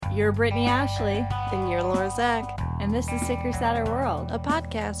You're Brittany Ashley. And you're Laura Zach. And this is Sicker Sadder World, a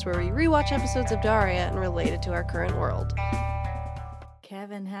podcast where we rewatch episodes of Daria and relate it to our current world.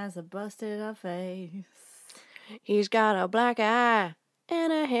 Kevin has a busted up face. He's got a black eye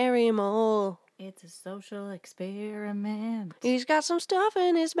and a hairy mole. It's a social experiment. He's got some stuff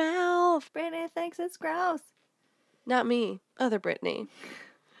in his mouth. Brittany thinks it's gross. Not me, other Brittany.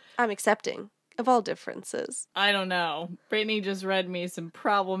 I'm accepting of all differences. I don't know. Brittany just read me some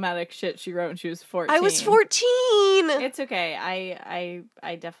problematic shit she wrote when she was 14. I was 14! It's okay.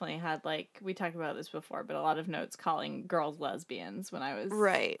 I definitely had, we talked about this before, but a lot of notes calling girls lesbians when I was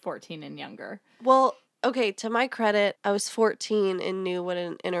 14 and younger. Well, okay, to my credit, I was 14 and knew what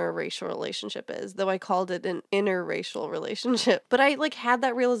an interracial relationship is, though I called it an interracial relationship. But I, had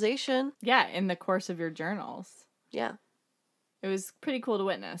that realization. Yeah, in the course of your journals. Yeah. It was pretty cool to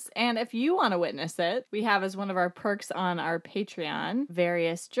witness. And if you want to witness it, we have as one of our perks on our Patreon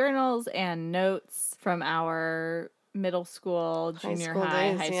various journals and notes from our middle school, junior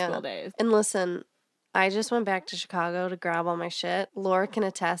high, high school days. And listen, I just went back to Chicago to grab all my shit. Laura can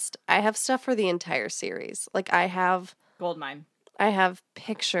attest. I have stuff for the entire series. I have... Goldmine. I have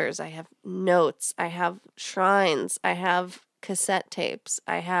pictures. I have notes. I have shrines. I have cassette tapes.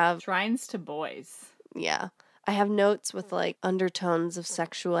 I have... Shrines to boys. Yeah. I have notes with, undertones of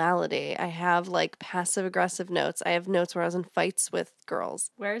sexuality. I have, passive-aggressive notes. I have notes where I was in fights with girls.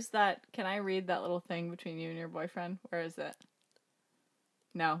 Where's that? Can I read that little thing between you and your boyfriend? Where is it?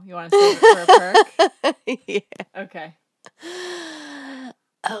 No? You want to save it for a perk? Yeah. Okay.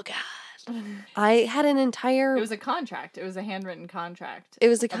 Oh, God. I had an entire... It was a contract. It was a handwritten contract. It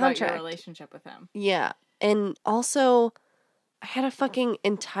was a contract. About your relationship with him. Yeah. And also... I had a fucking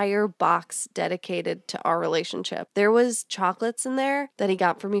entire box dedicated to our relationship. There was chocolates in there that he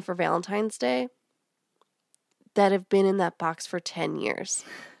got for me for Valentine's Day that have been in that box for 10 years.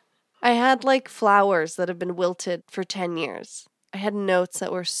 I had, flowers that have been wilted for 10 years. I had notes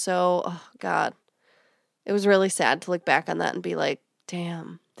that were so, oh, God. It was really sad to look back on that and be like,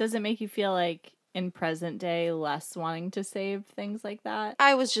 damn. Does it make you feel in present day less wanting to save things like that?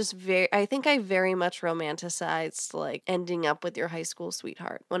 I was just I think I very much romanticized ending up with your high school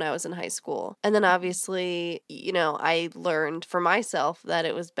sweetheart when I was in high school. And then obviously, I learned for myself that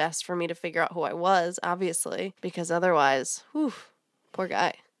it was best for me to figure out who I was, obviously, because otherwise, whew, poor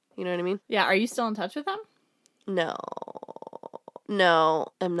guy. You know what I mean? Yeah. Are you still in touch with him? No,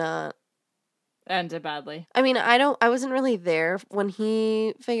 I'm not. Ended badly. I mean, I wasn't really there when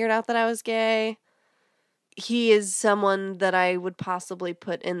he figured out that I was gay. He is someone that I would possibly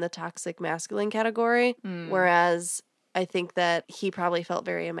put in the toxic masculine category, whereas I think that he probably felt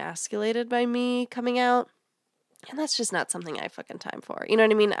very emasculated by me coming out, and that's just not something I have fucking time for. You know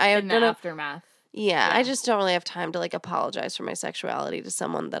what I mean? In the aftermath. Yeah, I just don't really have time to apologize for my sexuality to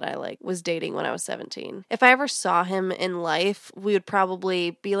someone that I was dating when I was 17. If I ever saw him in life, we would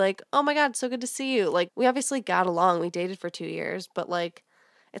probably be like, "Oh my God, so good to see you." We obviously got along. We dated for 2 years, but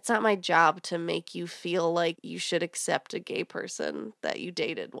it's not my job to make you feel like you should accept a gay person that you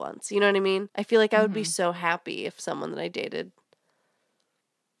dated once. You know what I mean? I feel like I would be so happy if someone that I dated,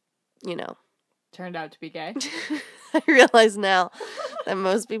 turned out to be gay. I realize now that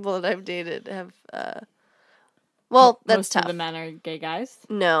most people that I've dated have, that's most tough. Most of the men are gay guys?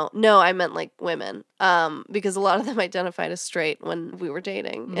 No, I meant women. Because a lot of them identified as straight when we were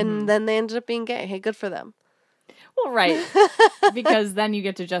dating, and then they ended up being gay. Hey, good for them. Well, right. Because then you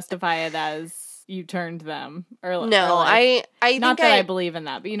get to justify it as you turned them. I think not that I believe in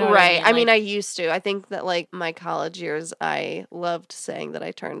that, but you know what right. I mean? I used to. I think that my college years, I loved saying that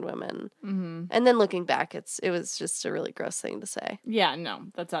I turned women. Mm-hmm. And then looking back, it was just a really gross thing to say. Yeah, no,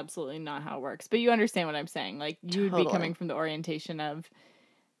 that's absolutely not how it works. But you understand what I'm saying. You would be coming from the orientation of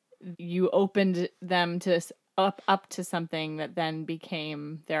you opened them to up to something that then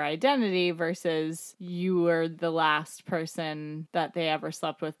became their identity versus you were the last person that they ever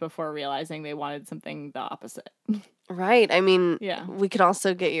slept with before realizing they wanted something the opposite. Right. I mean, yeah. We could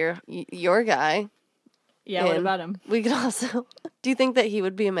also get your guy. Yeah, what about him? We could also... Do you think that he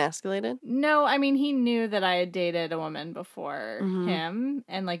would be emasculated? No, I mean, he knew that I had dated a woman before him,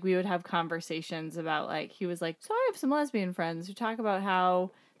 and we would have conversations about he was like, so I have some lesbian friends who talk about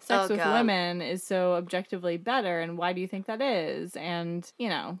how sex with women is so objectively better, and why do you think that is? And,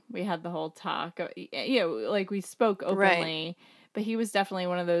 we had the whole talk. We spoke openly. Right. But he was definitely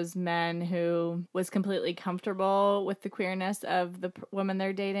one of those men who was completely comfortable with the queerness of the woman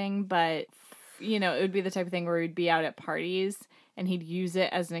they're dating. But, it would be the type of thing where we'd be out at parties and he'd use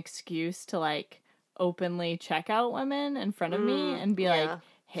it as an excuse to openly check out women in front of me and be like,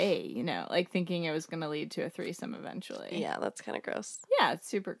 hey, you know, like thinking it was going to lead to a threesome eventually. Yeah, that's kind of gross. Yeah, it's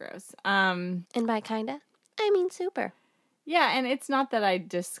super gross. And by kinda, I mean super. Yeah, and it's not that I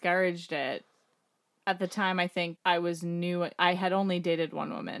discouraged it. At the time, I think I was new. I had only dated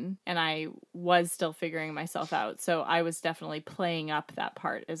one woman, and I was still figuring myself out. So I was definitely playing up that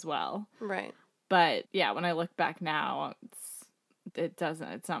part as well. Right. But yeah, when I look back now,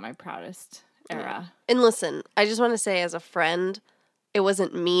 it's not my proudest era. Yeah. And listen, I just want to say as a friend, it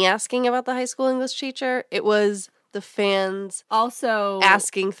wasn't me asking about the high school English teacher. It was the fans also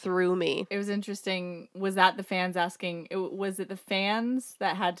asking through me. It was interesting. Was that the fans asking? Was it the fans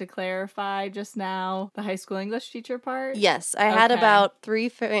that had to clarify just now the high school English teacher part? Yes, I had about 3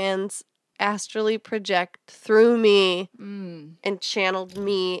 fans astrally project through me and channeled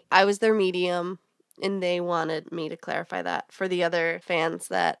me. I was their medium, and they wanted me to clarify that for the other fans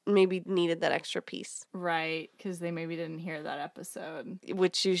that maybe needed that extra piece. Right, because they maybe didn't hear that episode.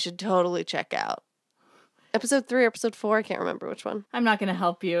 Which you should totally check out. Episode 3 or episode 4, I can't remember which one. I'm not going to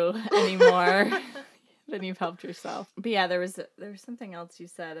help you anymore than you've helped yourself. But yeah, there was something else you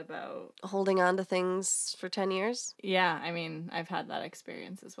said about holding on to things for 10 years. Yeah, I mean, I've had that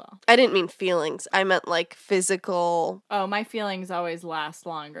experience as well. I didn't mean feelings. I meant like physical. Oh, my feelings always last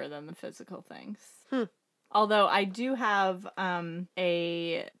longer than the physical things. Although I do have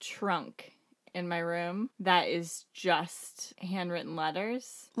a trunk in my room that is just handwritten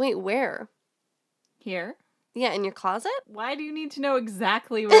letters. Wait, where? Here. Yeah, in your closet? Why do you need to know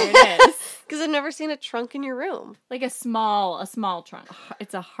exactly where it is? Because I've never seen a trunk in your room. Like a small trunk.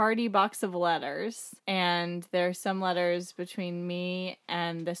 It's a hardy box of letters, and there's some letters between me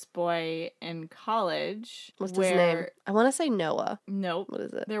and this boy in college. What's his name? I want to say Noah. Nope. What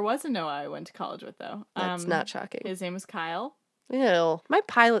is it? There was a Noah I went to college with, though. That's not shocking. His name was Kyle. Ew. My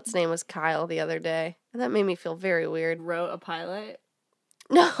pilot's name was Kyle the other day, and that made me feel very weird. Wrote a pilot?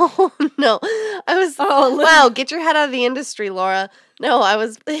 No. I was, wow, get your head out of the industry, Laura. No, I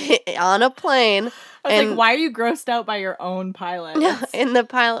was on a plane. I was like, why are you grossed out by your own pilot? And the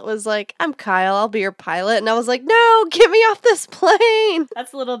pilot was like, I'm Kyle, I'll be your pilot. And I was like, no, get me off this plane.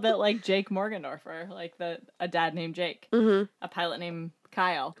 That's a little bit like Jake Morgendorfer, like a dad named Jake. Mm-hmm. A pilot named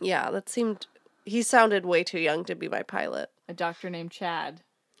Kyle. Yeah, he sounded way too young to be my pilot. A doctor named Chad.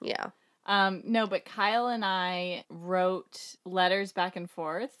 Yeah. No, but Kyle and I wrote letters back and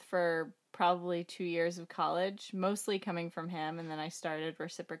forth for probably 2 years of college, mostly coming from him, and then I started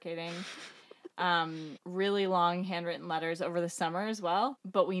reciprocating really long handwritten letters over the summer as well,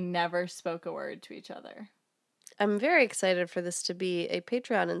 but we never spoke a word to each other. I'm very excited for this to be a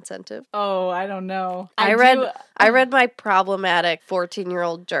Patreon incentive. Oh, I don't know. I read my problematic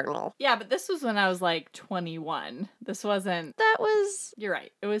 14-year-old journal. Yeah, but this was when I was like 21. This wasn't... You're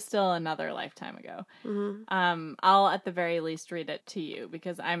right. It was still another lifetime ago. Mm-hmm. I'll at the very least read it to you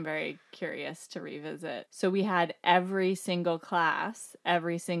because I'm very curious to revisit. So we had every single class,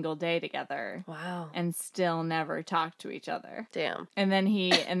 every single day together. Wow. And still never talked to each other. Damn. And then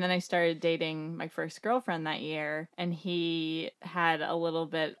I started dating my first girlfriend that year, and he had a little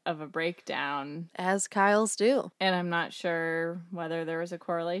bit of a breakdown. As Kyles do. And I'm not sure whether there was a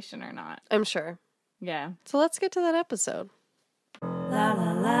correlation or not. I'm sure. Yeah. So let's get to that episode. La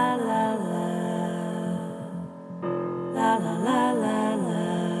la la la la. La la la la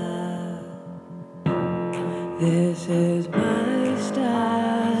la. This is my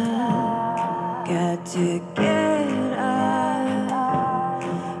style. Got to get up,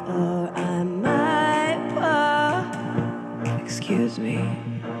 or I might fall. Excuse me.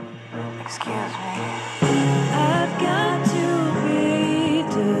 I've got to be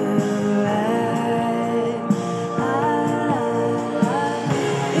direct.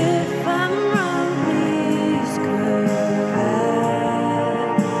 If I'm wrong, please correct.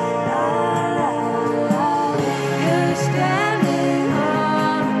 You're standing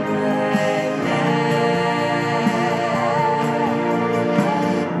on my neck.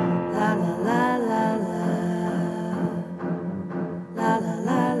 La la la la la. La la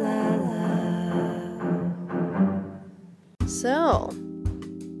la la la. So,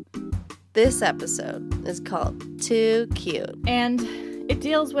 this episode is called Too Cute. And it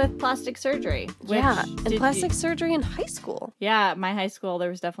deals with plastic surgery. Plastic surgery in high school. Yeah, my high school,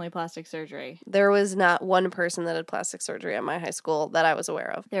 there was definitely plastic surgery. There was not one person that had plastic surgery at my high school that I was aware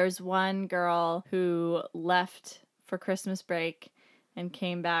of. There was one girl who left for Christmas break and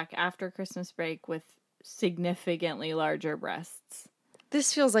came back after Christmas break with significantly larger breasts.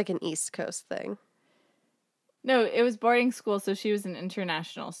 This feels like an East Coast thing. No, it was boarding school, so she was an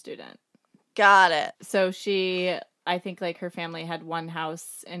international student. Got it. So she I think like her family had one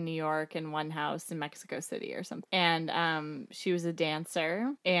house in New York and one house in Mexico City or something. And she was a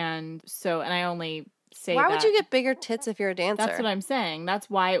dancer. And I only say Why that. would you get bigger tits if you're a dancer? That's what I'm saying. That's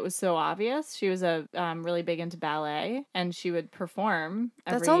why it was so obvious. She was really big into ballet, and she would perform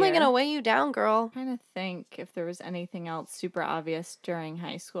every That's only year. going to weigh you down, girl. I'm trying to think if there was anything else super obvious during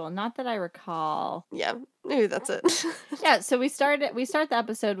high school. Not that I recall. Yeah, maybe that's it. Yeah, so we start the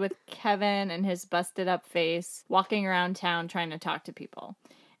episode with Kevin and his busted up face walking around town trying to talk to people.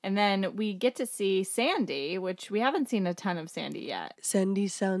 And then we get to see Sandy, which we haven't seen a ton of Sandy yet. Sandy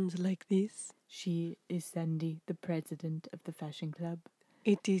sounds like this. She is Sandy, the president of the fashion club.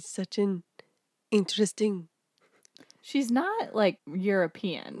 It is such an interesting. She's not like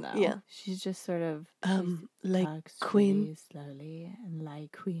European though. Yeah. She's just sort of like talks Queen. really slowly and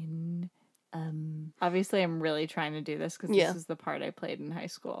like Queen. Obviously I'm really trying to do this because Yeah. this is the part I played in high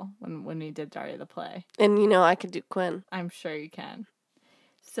school when we did Daria the play. And I could do Quinn. I'm sure you can.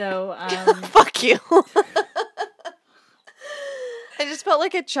 So fuck you. I just felt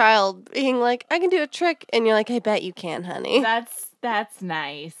like a child being like, I can do a trick, and you're like, I bet you can, honey. That's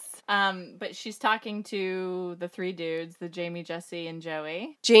nice. But she's talking to the three dudes, the Jamie, Jesse, and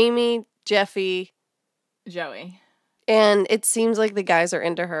Joey. Jamie, Jeffy, Joey. And it seems like the guys are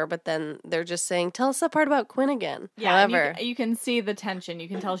into her, but then they're just saying, tell us that part about Quinn again. Yeah, however, you can see the tension. You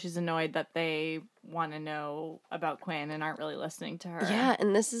can tell she's annoyed that they want to know about Quinn and aren't really listening to her. Yeah,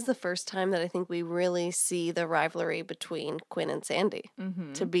 and this is the first time that I think we really see the rivalry between Quinn and Sandy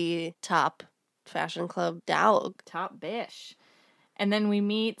to be top fashion club dog. Top bish. And then we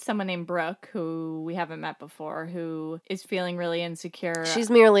meet someone named Brooke, who we haven't met before, who is feeling really insecure.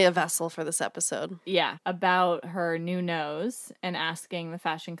 She's merely a vessel for this episode. Yeah, about her new nose and asking the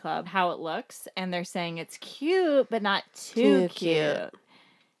fashion club how it looks. And they're saying it's cute, but not too cute.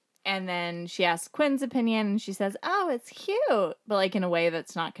 And then she asks Quinn's opinion, and she says, oh, it's cute, but like in a way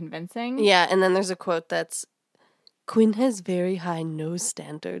that's not convincing. Yeah, and then there's a quote that's, Quinn has very high nose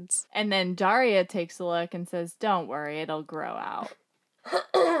standards. And then Daria takes a look and says, don't worry, it'll grow out.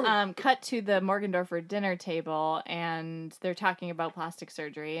 Cut to the Morgendorfer dinner table, and they're talking about plastic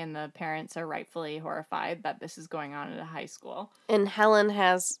surgery, and the parents are rightfully horrified that this is going on at a high school. And Helen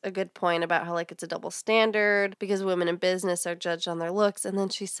has a good point about how, like, it's a double standard because women in business are judged on their looks, and then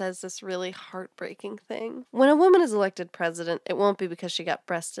she says this really heartbreaking thing. When a woman is elected president, it won't be because she got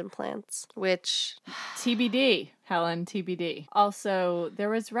breast implants, which... TBD, Helen, TBD. Also, there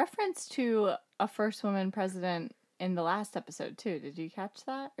was reference to a first woman president in the last episode, too. Did you catch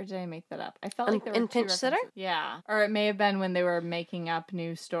that? Or did I make that up? I felt like there were in Pinch Sitter? Yeah. Or it may have been when they were making up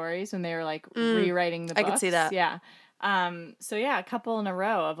new stories, when they were, like, rewriting the books. I could see that. Yeah. So, yeah, a couple in a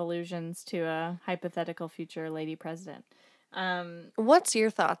row of allusions to a hypothetical future lady president. What's your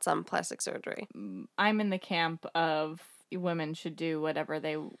thoughts on plastic surgery? I'm in the camp of women should do whatever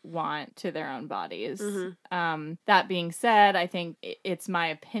they want to their own bodies. That being said, I think it's my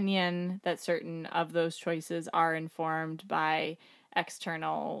opinion that certain of those choices are informed by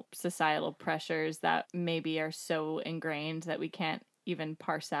external societal pressures that maybe are so ingrained that we can't even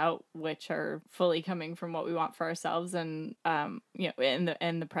parse out which are fully coming from what we want for ourselves and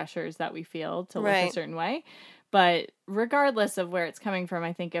in the pressures that we feel to look a certain way. But regardless of where it's coming from,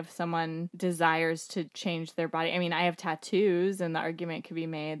 I think if someone desires to change their body, I mean, I have tattoos, and the argument could be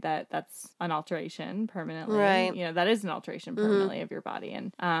made that that's an alteration permanently. Right. You know, that is an alteration permanently of your body.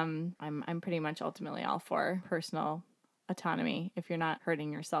 And I'm pretty much ultimately all for personal autonomy if you're not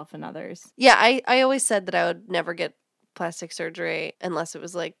hurting yourself and others. Yeah, I always said that I would never get plastic surgery unless it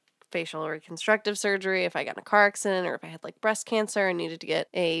was like facial reconstructive surgery, if I got in a car accident, or if I had like breast cancer and needed to get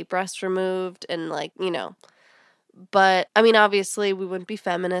a breast removed, and like, you know. But, I mean, obviously, we wouldn't be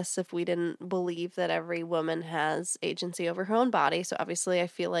feminists if we didn't believe that every woman has agency over her own body. So, obviously, I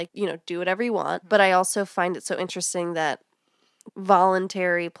feel like, you know, do whatever you want. But I also find it so interesting that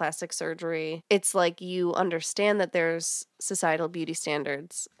voluntary plastic surgery, it's like you understand that there's societal beauty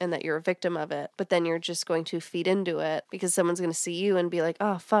standards and that you're a victim of it, but then you're just going to feed into it because someone's going to see you and be like,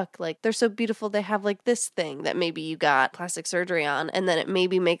 oh, fuck, like, they're so beautiful, they have, like, this thing that maybe you got plastic surgery on, and then it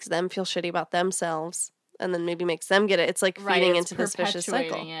maybe makes them feel shitty about themselves. And then maybe makes them get it. It's like feeding into this vicious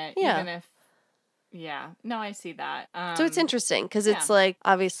cycle. It, yeah. Even if, no, I see that. So it's interesting because it's like,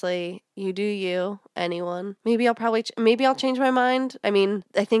 obviously, you do you, anyone. Maybe I'll change my mind. I mean,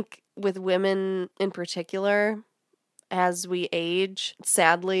 I think with women in particular, as we age,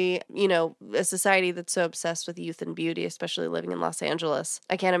 sadly, you know, a society that's so obsessed with youth and beauty, especially living in Los Angeles,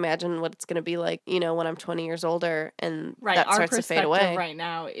 I can't imagine what it's going to be like, you know, when I'm 20 years older and that Our starts to fade away. perspective right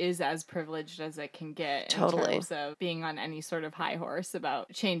now is as privileged as it can get in Totally. terms of being on any sort of high horse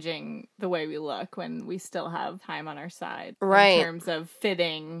about changing the way we look when we still have time on our side. Right. In terms of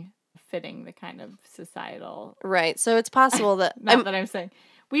fitting the kind of societal. Right. So it's possible that Not that I'm saying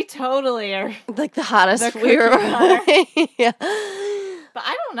we totally are like the hottest the we were. Yeah. But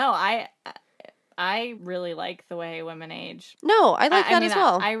I don't know. I really like the way women age. No, I like that as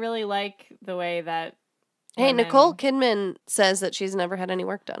well. I really like the way that. Hey, Nicole Kidman says that she's never had any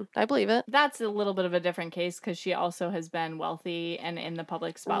work done. I believe it. That's a little bit of a different case because she also has been wealthy and in the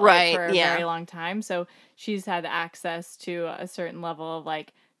public spotlight for a very long time. So she's had access to a certain level of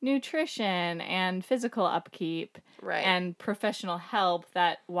like nutrition and physical upkeep and professional help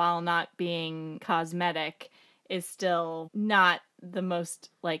that, while not being cosmetic, is still not the most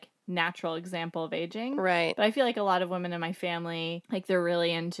like natural example of aging. Right. But I feel like a lot of women in my family, like they're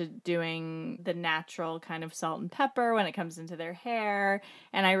really into doing the natural kind of salt and pepper when it comes into their hair.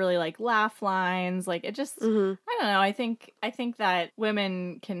 And I really like laugh lines. Like it just, I don't know. I think that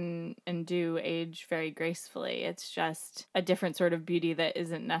women can and do age very gracefully. It's just a different sort of beauty that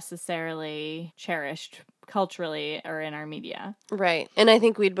isn't necessarily cherished culturally or in our media. Right. And I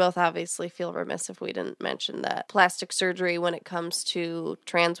think we'd both obviously feel remiss if we didn't mention that plastic surgery when it comes to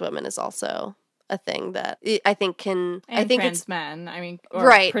trans women is also a thing that I think can... And I think trans it's, men, I mean, or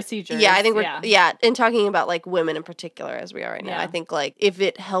procedures. Yeah, I think we're... Yeah, and talking about, like, women in particular as we are right now, I think, like, if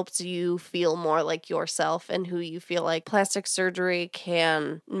it helps you feel more like yourself and who you feel like, plastic surgery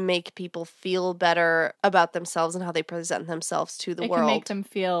can make people feel better about themselves and how they present themselves to the world. It can make them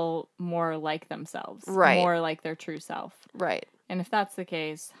feel more like themselves. Right. More like their true self. Right. And if that's the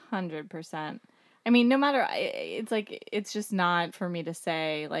case, 100%. I mean, no matter, it's like, it's just not for me to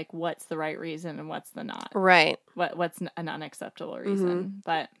say, like, what's the right reason and what's the not. Right. What's an unacceptable reason.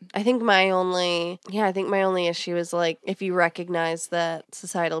 But I think my only issue is, like, if you recognize that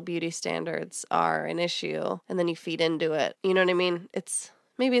societal beauty standards are an issue and then you feed into it, you know what I mean?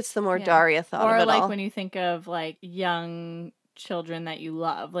 Maybe it's the more Daria thought of it all. Or, like, when you think of, like, young children that you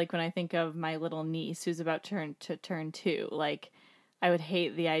love, like, when I think of my little niece who's about to turn 2, like, I would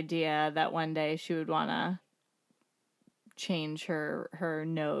hate the idea that one day she would want to change her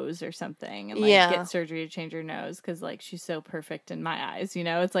nose or something and like get surgery to change her nose because like she's so perfect in my eyes, you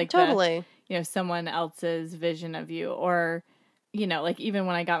know. It's like totally someone else's vision of you. Or like even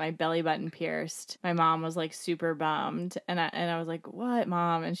when I got my belly button pierced, my mom was like super bummed and I was like, "What,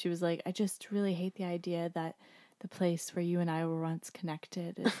 Mom?" And she was like, "I just really hate the idea that the place where you and I were once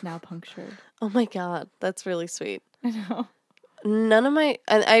connected is now punctured." Oh my God, that's really sweet. I know. None of my...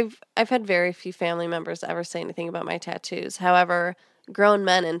 I've had very few family members ever say anything about my tattoos. However, grown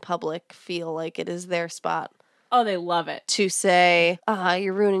men in public feel like it is their spot. Oh, they love it. To say,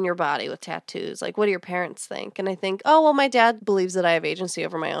 you're ruining your body with tattoos. Like, what do your parents think? And I think, oh, well, my dad believes that I have agency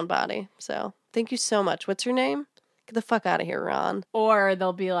over my own body. So, thank you so much. What's your name? Get the fuck out of here, Ron. Or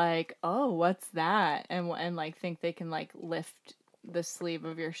they'll be like, "Oh, what's that?" And like think they can like lift the sleeve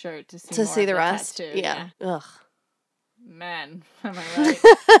of your shirt to see the rest. Tattoo. Yeah. Ugh. Man, am I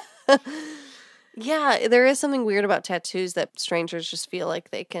right? Yeah, there is something weird about tattoos that strangers just feel like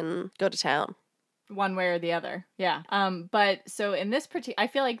they can go to town. One way or the other. Yeah. But so in this I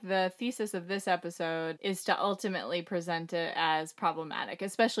feel like the thesis of this episode is to ultimately present it as problematic,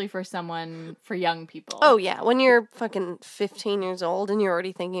 especially for young people. Oh, yeah. When you're fucking 15 years old and you're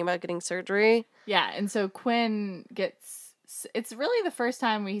already thinking about getting surgery. Yeah. And so Quinn it's really the first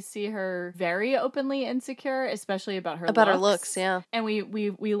time we see her very openly insecure, especially about her looks, yeah. And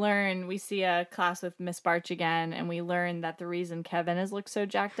we see a class with Miss Barch again, and we learn that the reason Kevin has looked so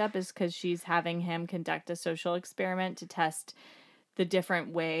jacked up is because she's having him conduct a social experiment to test the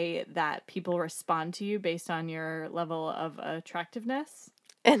different way that people respond to you based on your level of attractiveness.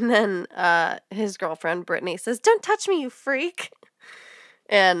 And then his girlfriend, Brittany, says, "Don't touch me, you freak."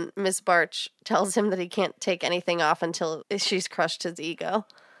 And Miss Barch tells him that he can't take anything off until she's crushed his ego.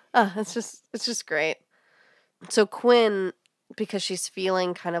 It's just great. So Quinn, because she's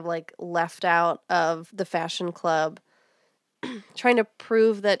feeling kind of like left out of the fashion club, trying to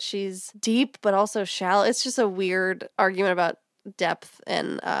prove that she's deep but also shallow. It's just a weird argument about depth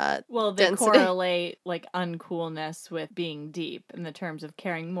and they density. Correlate like uncoolness with being deep in the terms of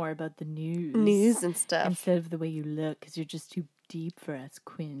caring more about the news and stuff instead of the way you look because you're just too deep for us,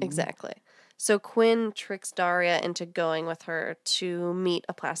 Quinn. Exactly. So Quinn tricks Daria into going with her to meet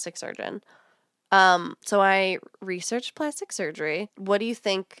a plastic surgeon. So I researched plastic surgery. What do you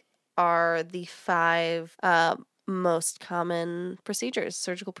think are the 5 most common procedures,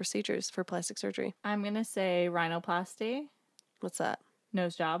 surgical procedures for plastic surgery. I'm going to say rhinoplasty. What's that?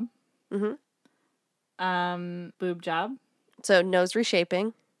 Nose job. Mm-hmm. Boob job. So nose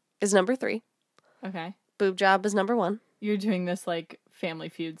reshaping is number 3. Okay. Boob job is number 1. You're doing this like Family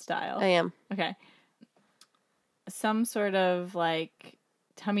Feud style. I am. Okay. Some sort of like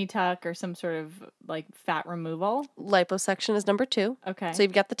tummy tuck or some sort of like fat removal. Liposuction is number 2. Okay. So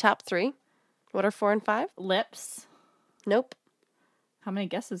you've got the top 3. What are 4 and 5? Lips. Nope. How many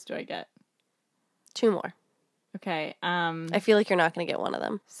guesses do I get? 2 more. Okay. I feel like you're not going to get one of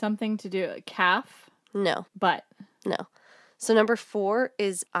them. Something to do calf. No. Butt. No. So number 4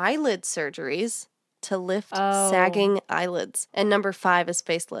 is eyelid surgeries to lift sagging eyelids. And number 5 is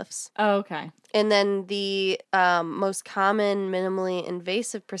facelifts. Oh, okay. And then the most common minimally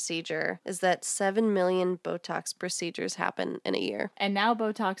invasive procedure is that 7 million Botox procedures happen in a year. And now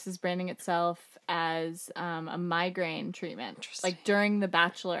Botox is branding itself as a migraine treatment. Like during The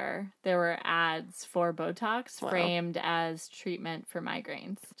Bachelor, there were ads for Botox framed as treatment for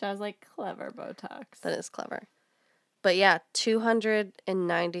migraines. So I was like, clever Botox. That is clever. But yeah,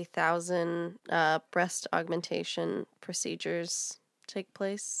 290,000 breast augmentation procedures take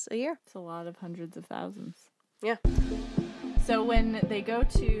place a year. It's a lot of hundreds of thousands. Yeah. So when they go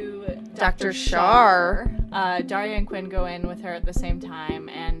to Dr. Shar, Daria and Quinn go in with her at the same time,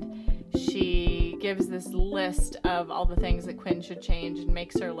 and she gives this list of all the things that Quinn should change and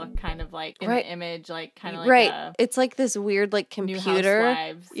makes her look kind of like in the image, like kind of like it's like this weird like computer. New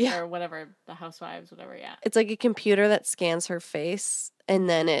Housewives, or whatever, the Housewives, whatever, yeah. It's like a computer that scans her face and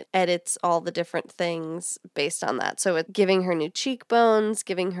then it edits all the different things based on that. So it's giving her new cheekbones,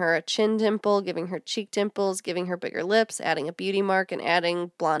 giving her a chin dimple, giving her cheek dimples, giving her bigger lips, adding a beauty mark, and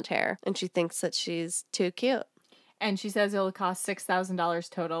adding blonde hair. And she thinks that she's too cute. And she says it'll cost $6,000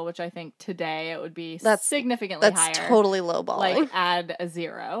 total, which I think today it would be significantly higher. That's totally lowballing. Like add a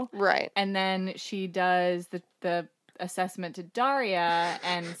 0. Right. And then she does the assessment to Daria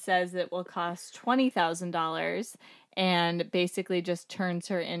and says it will cost $20,000 and basically just turns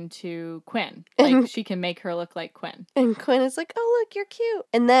her into Quinn. Like she can make her look like Quinn. And Quinn is like, oh, look, you're cute.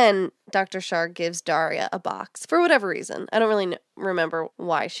 And then Dr. Shar gives Daria a box for whatever reason. I don't really remember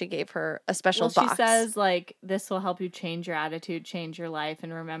why she gave her a special box. She says, like, this will help you change your attitude, change your life,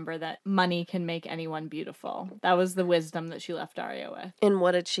 and remember that money can make anyone beautiful. That was the wisdom that she left Daria with. And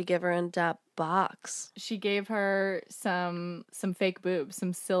what did she give her in that box? She gave her some fake boobs,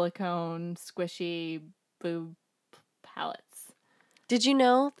 some silicone, squishy boob pallets. Did you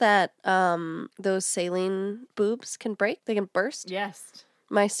know that those saline boobs can break? They can burst? Yes.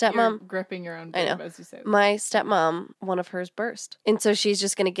 My stepmom... You're gripping your own boob, as you say. My stepmom, one of hers burst. And so she's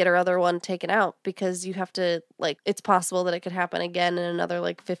just going to get her other one taken out because you have to, like, it's possible that it could happen again in another,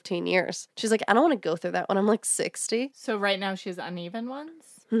 like, 15 years. She's like, I don't want to go through that when I'm, like, 60. So right now she has uneven ones?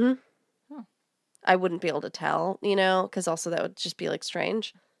 Mm-hmm. Oh. I wouldn't be able to tell, you know, because also that would just be, like,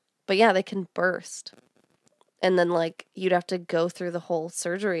 strange. But yeah, they can burst. And then, like, you'd have to go through the whole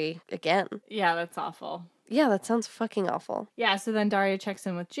surgery again. Yeah, that's awful. Yeah, that sounds fucking awful. Yeah, so then Daria checks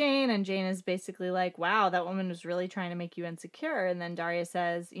in with Jane, and Jane is basically like, wow, that woman was really trying to make you insecure. And then Daria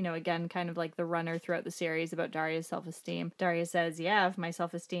says, you know, again, kind of like the runner throughout the series about Daria's self-esteem. Daria says, yeah, if my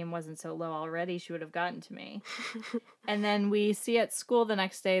self-esteem wasn't so low already, she would have gotten to me. And then we see at school the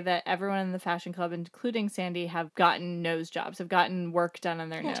next day that everyone in the fashion club, including Sandy, have gotten nose jobs, have gotten work done on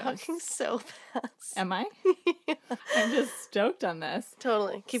their nose. You're talking so fast. Am I? Yeah. I'm just stoked on this.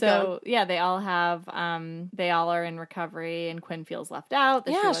 Totally. Keep going. So, yeah, they all have, they all are in recovery, and Quinn feels left out.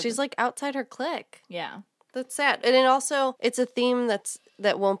 Yeah, she's like outside her clique. Yeah. That's sad. And it's a theme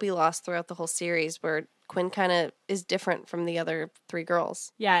that won't be lost throughout the whole series where Quinn kind of is different from the other 3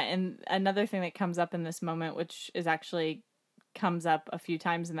 girls. Yeah, and another thing that comes up in this moment, which is actually comes up a few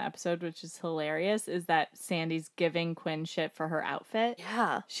times in the episode, which is hilarious, is that Sandy's giving Quinn shit for her outfit.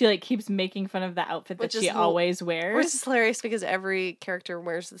 Yeah. She, like, keeps making fun of the outfit that she always wears. Which is hilarious because every character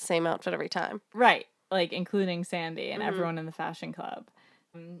wears the same outfit every time. Right. Like, including Sandy and everyone in the fashion club.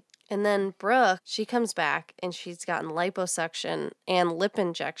 And then Brooke, she comes back and she's gotten liposuction and lip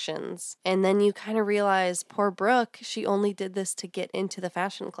injections. And then you kind of realize, poor Brooke, she only did this to get into the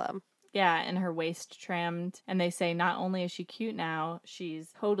fashion club. Yeah, and her waist trimmed. And they say not only is she cute now,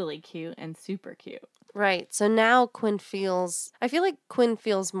 she's totally cute and super cute. Right. So now I feel like Quinn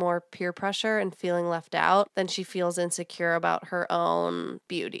feels more peer pressure and feeling left out than she feels insecure about her own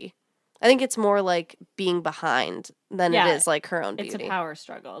beauty. I think it's more like being behind than it is like her own beauty. It's a power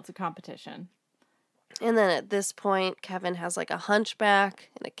struggle. It's a competition. And then at this point, Kevin has like a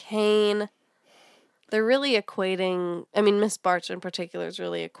hunchback and a cane. They're really equating, I mean, Miss Barch in particular is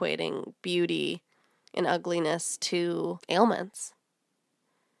really equating beauty and ugliness to ailments.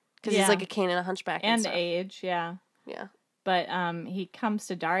 Because he's like a cane and a hunchback. And stuff. Age, yeah. Yeah. But he comes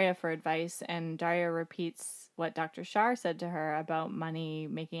to Daria for advice, and Daria repeats what Dr. Shar said to her about money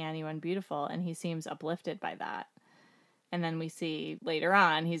making anyone beautiful, and he seems uplifted by that. And then we see later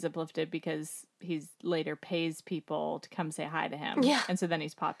on he's uplifted because he later pays people to come say hi to him. Yeah. And so then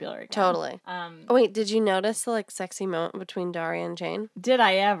he's popular again. Totally. Oh, wait, did you notice the, like, sexy moment between Daria and Jane? Did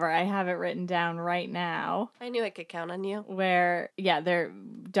I ever? I have it written down right now. I knew I could count on you. Where, yeah,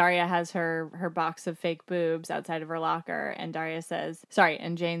 Daria has her box of fake boobs outside of her locker, and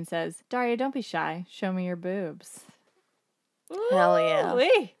and Jane says, Daria, don't be shy. Show me your boobs. Hell yeah.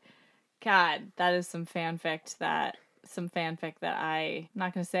 Ooh-wee. God, that is some fanfic that I'm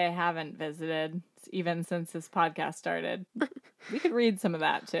not going to say I haven't visited even since this podcast started. We could read some of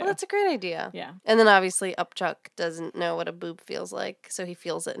that too. Well, that's a great idea. Yeah. And then obviously Upchuck doesn't know what a boob feels like, so he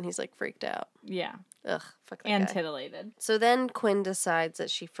feels it and he's like freaked out. Yeah. Ugh, fuck that and guy. Titillated. So then Quinn decides that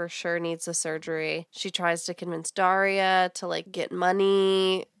she for sure needs the surgery. She tries to convince Daria to like get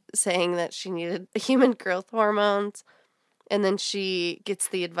money, saying that she needed human growth hormones. And then she gets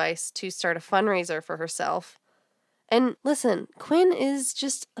the advice to start a fundraiser for herself. And listen, Quinn is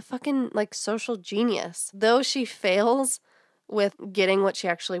just a fucking, like, social genius. Though she fails with getting what she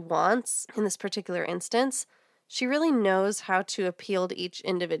actually wants in this particular instance, she really knows how to appeal to each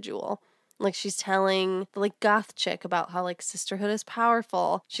individual. Like, she's telling the, like, goth chick about how, like, sisterhood is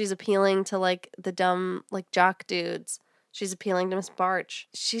powerful. She's appealing to, like, the dumb, like, jock dudes. She's appealing to Miss Barch.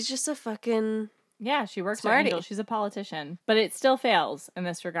 She's just a fucking... Yeah, she works her angel. She's a politician. But it still fails in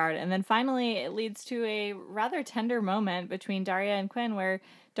this regard. And then finally, it leads to a rather tender moment between Daria and Quinn where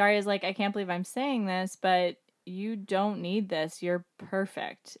Daria's like, I can't believe I'm saying this, but you don't need this. You're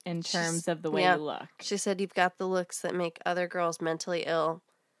perfect in terms of the way you look. She said, you've got the looks that make other girls mentally ill.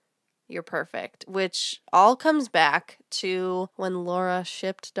 You're perfect. Which all comes back to when Laura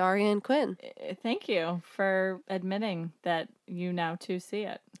shipped Daria and Quinn. Thank you for admitting that you now too see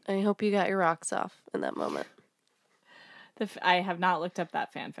it. I hope you got your rocks off in that moment. I have not looked up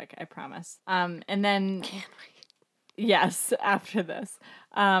that fanfic, I promise. And then... Can't wait. Yes, after this.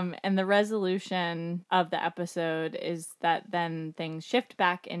 And the resolution of the episode is that then things shift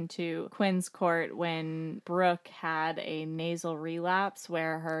back into Quinn's court when Brooke had a nasal relapse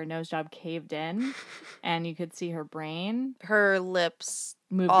where her nose job caved in and you could see her brain. Her lips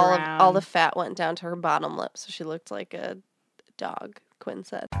moved around. All the fat went down to her bottom lip, so she looked like a dog, Quinn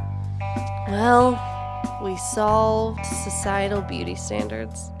said. Well, we solved societal beauty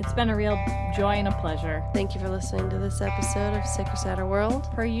standards. It's been a real joy and a pleasure. Thank you for listening to this episode of Sick or Sadder World.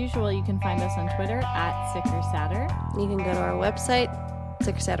 Per usual, you can find us on Twitter at Sick or Sadder. You can go to our website,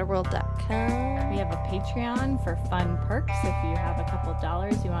 sickorsadderworld.com. We have a Patreon for fun perks if you have a couple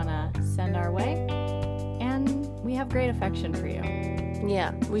dollars you want to send our way. And we have great affection for you.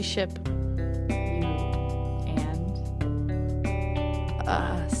 Yeah, we ship you and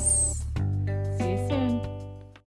us.